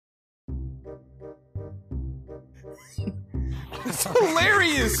It's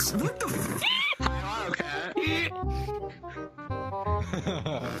hilarious! What the f-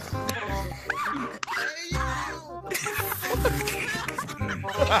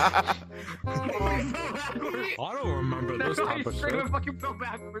 I don't remember this type of shit.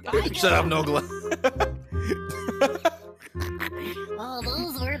 Shut up, Nogla. Oh,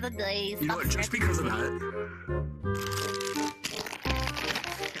 those were the days. You know what, just because of that.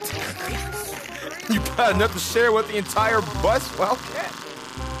 You got enough to share with the entire bus, Wildcat?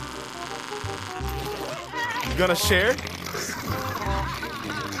 You gonna share?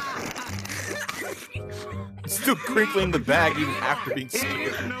 Still crinkling the bag even after being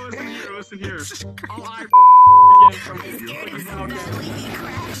scared. No, listen here.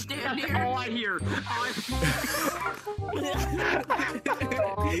 All I hear.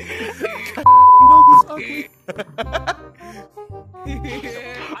 Nogla's ugly.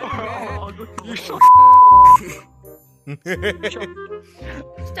 You so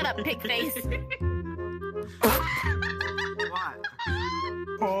Shut up, pig face. what?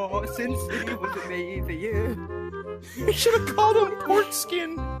 Oh, Sin City wasn't made for you. You should have called him pork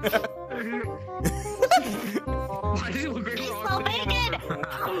skin. Why does he look He's wrong? so bacon.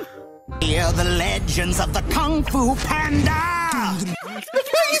 Hear the legends of the Kung Fu Panda!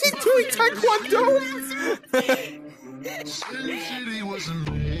 He's doing taekwondo. City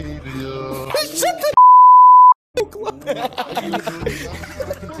wasn't made for you. Shut the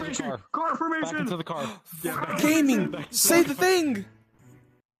Car formation. Back into the car. Gaming. Say the thing.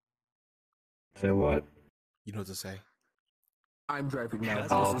 Say what? You know what to say. I'm driving now.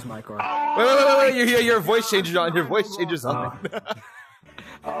 Oh. This is my car. Wait. Your voice changes on. Your voice changes on.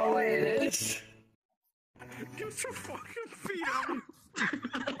 Oh, it is. Get your fucking feet up.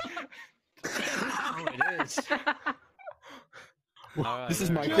 Oh, it is. Alright, This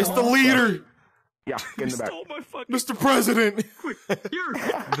is my car. It's the leader, Yeah, get in the back. Stole my fucking Mr. President. Here.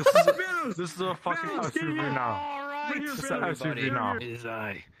 This is a fucking SUV now. Right here, It's an Thanos. SUV now. It is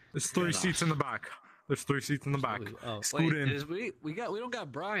I. There's 3 seats in the back. There's 3 seats in the back. Oh, Scoot wait, in. is we don't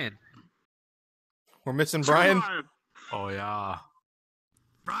got Brian. We're missing Brian. Oh yeah.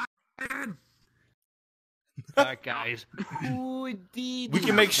 Alright, guys. Ooh, indeed. We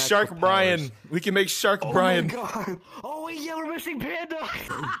can make Shark Brian. We can make Shark Brian. Oh my god. Oh wait, yeah, we're missing Panda.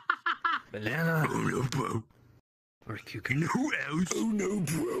 Banana. Oh no, bro. Or cucumber. Who else? Oh no,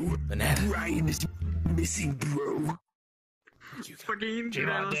 bro. Banana. Ryan is missing, bro. Fucking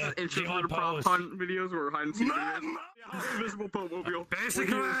G-Mod, intro G-Mod to prop pose. hunt videos where hide and seek videos. Invisible Pope-mobile.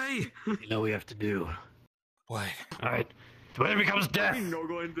 Basically. You know what we have to do. What? Alright. The winner becomes death. No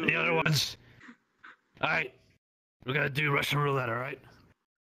going to The other ones. Alright. We're gonna do Russian roulette, alright?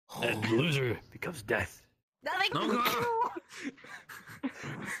 And the loser becomes death. Nothing. No go.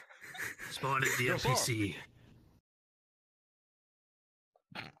 Spawn at the MCC.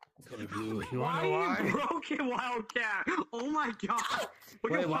 You wanna know why? Broken Wildcat. Oh my god.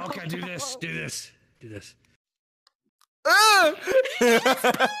 Look Wait, at Wildcat, do this. Do this. Do this.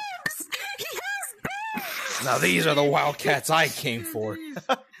 Now these are the Wildcats I came for.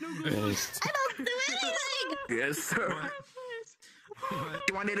 I don't do anything. Yes, sir.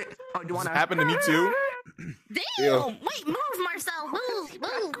 You wanted it? Oh, you want to? Happened to me too. Damn. Yeah. Wait, move, Marcel. Move.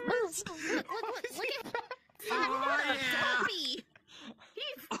 Look at. Oh, yeah. Puppy.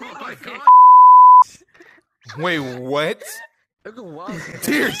 Oh my god. Wait, what? Look at Wildcat.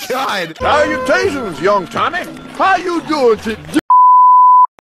 Dear God. Salutations, young Tommy. How you doing today?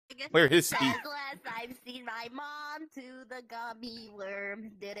 Where is he? As last I've seen my mom to the gummy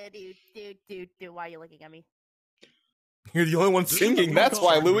worm. Do. Why are you looking at me? You're the only one singing. That's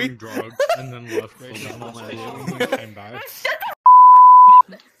why, Louis. Drugged and then left for that moment and then came back.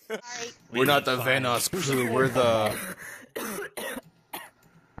 Alright. We're not the Vanoss crew. We're the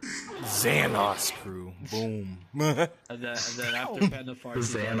Zanoss crew. Boom. And then after Panda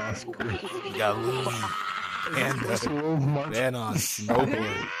farts, Zanoss. We got Louis and Vanoss, Noble,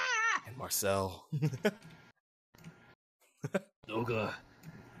 and Marcel. Noga.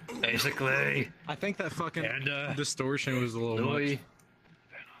 Basically. I think that fucking Panda. distortion was a little Louis. much.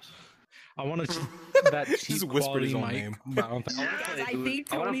 I want to that cheap Just whispered his quality own mic. name. But I don't think- Guys, I think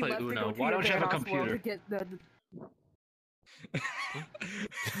Tony left to go Why don't you have a computer? I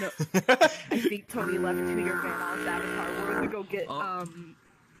think Tony left to your Vanoss avatar. We're gonna go get Now,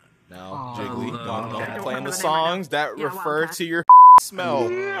 Jiggly, no. don't play the songs that Yeah, refer Wildcat. to your smell.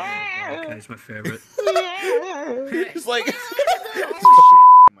 Wildcat's my favorite. It's like.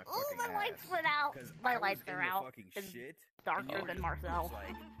 Oh, my lights went out. My lights are out. It's darker than Marcel.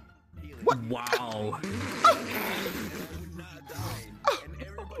 Wow.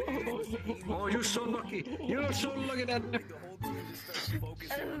 Oh, you're so lucky. You're so lucky that. Oh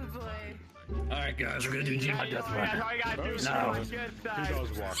boy. Alright, guys, we're gonna do G my death run. all you gotta do is No. good side. He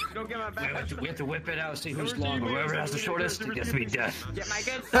does walk. Don't get my back. We have to whip it out, see who's longer. Whoever has the shortest, it gets to be death. Get my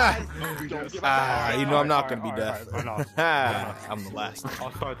good side. You know I'm not gonna be deaf. Vanoss. I'm the last.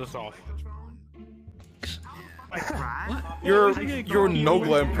 I'll start this off. Your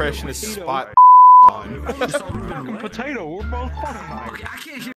Nogla impression is spot on. Potato, we're both fucking. Okay, I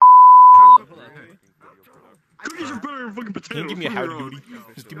can't hear. Cookies are better than fucking Can you potatoes. give me a howdy doody?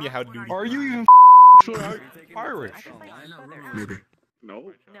 Just give me a howdy doody. Are you even Irish? Maybe.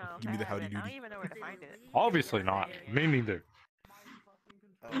 No. No. Give me the howdy I don't doody. even know where to find it. Obviously not. Me neither.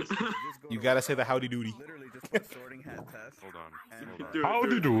 You gotta say the howdy doody.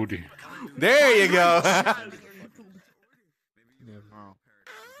 Howdy doody. There you go.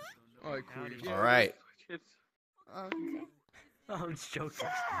 Alright, cool. All right. I'm joking.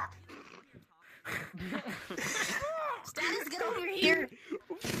 Status, get over here.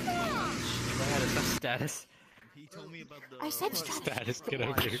 Status. I said status. Status, get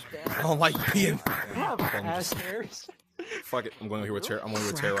over here. I don't like being. Stairs. Fuck it. I'm going over here with I'm going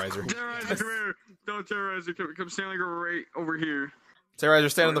with Terrorizer. Terrorizer, come here. Don't Terrorizer, come stand like right over here.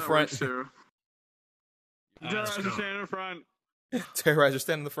 Terrorizer, stand in the That front. works, too. Terrorizer, stand in the front. Terrorizer,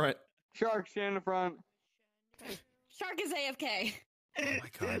 stand in the front. Shark, stand in the front. Shark is AFK. Oh my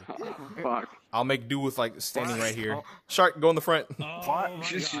god. Fuck. I'll make do with like standing right here. Shark, go in the front. Oh my god,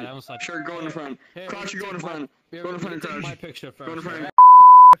 I was like, Shark, go in the front. Crouch, you go in the front. Go in the front and take my crouch. picture first. Go in the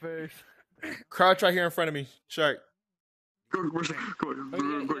front. Crouch right here in front of me. Shark. Go, get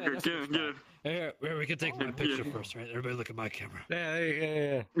it. Here, we can take my picture first, right? Everybody look at my camera.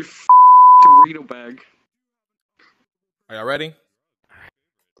 Yeah. You Dorito bag. Are y'all ready?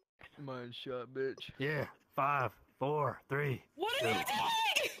 Mine shot, bitch. Yeah. 5, 4, 3. What are you doing?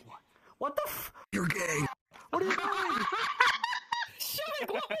 What the f? You're gay. What are you doing? Shark,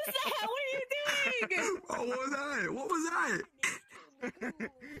 what was that? What are you doing? Oh, what was that? What was that?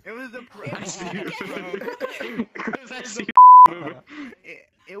 It was a pro.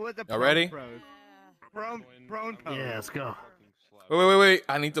 It was a Y'all ready? prone pose. Yeah, let's go. Wait.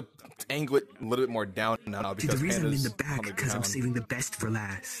 I need to angle it a little bit more down now See, because the reason I'm in Panda's the back on the because I'm ground. saving the best for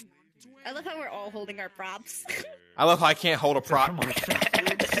last. I love how we're all holding our props. I love how I can't hold a prop. Except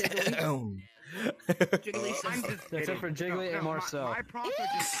for Jiggly and Marcel. My props are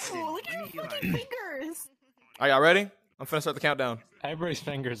just Ew, look at your immediately. fucking fingers. Are y'all ready? I'm finna start the countdown. Everybody's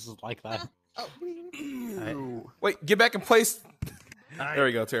fingers is like that. Wait, get back in place. Alright. There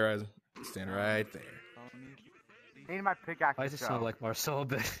we go, Terrorizer. Stand right there. Need my pickaxe. Why does it sound like Marcel a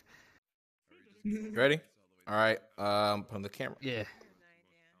bit? You ready? All right. Put on the camera. Yeah.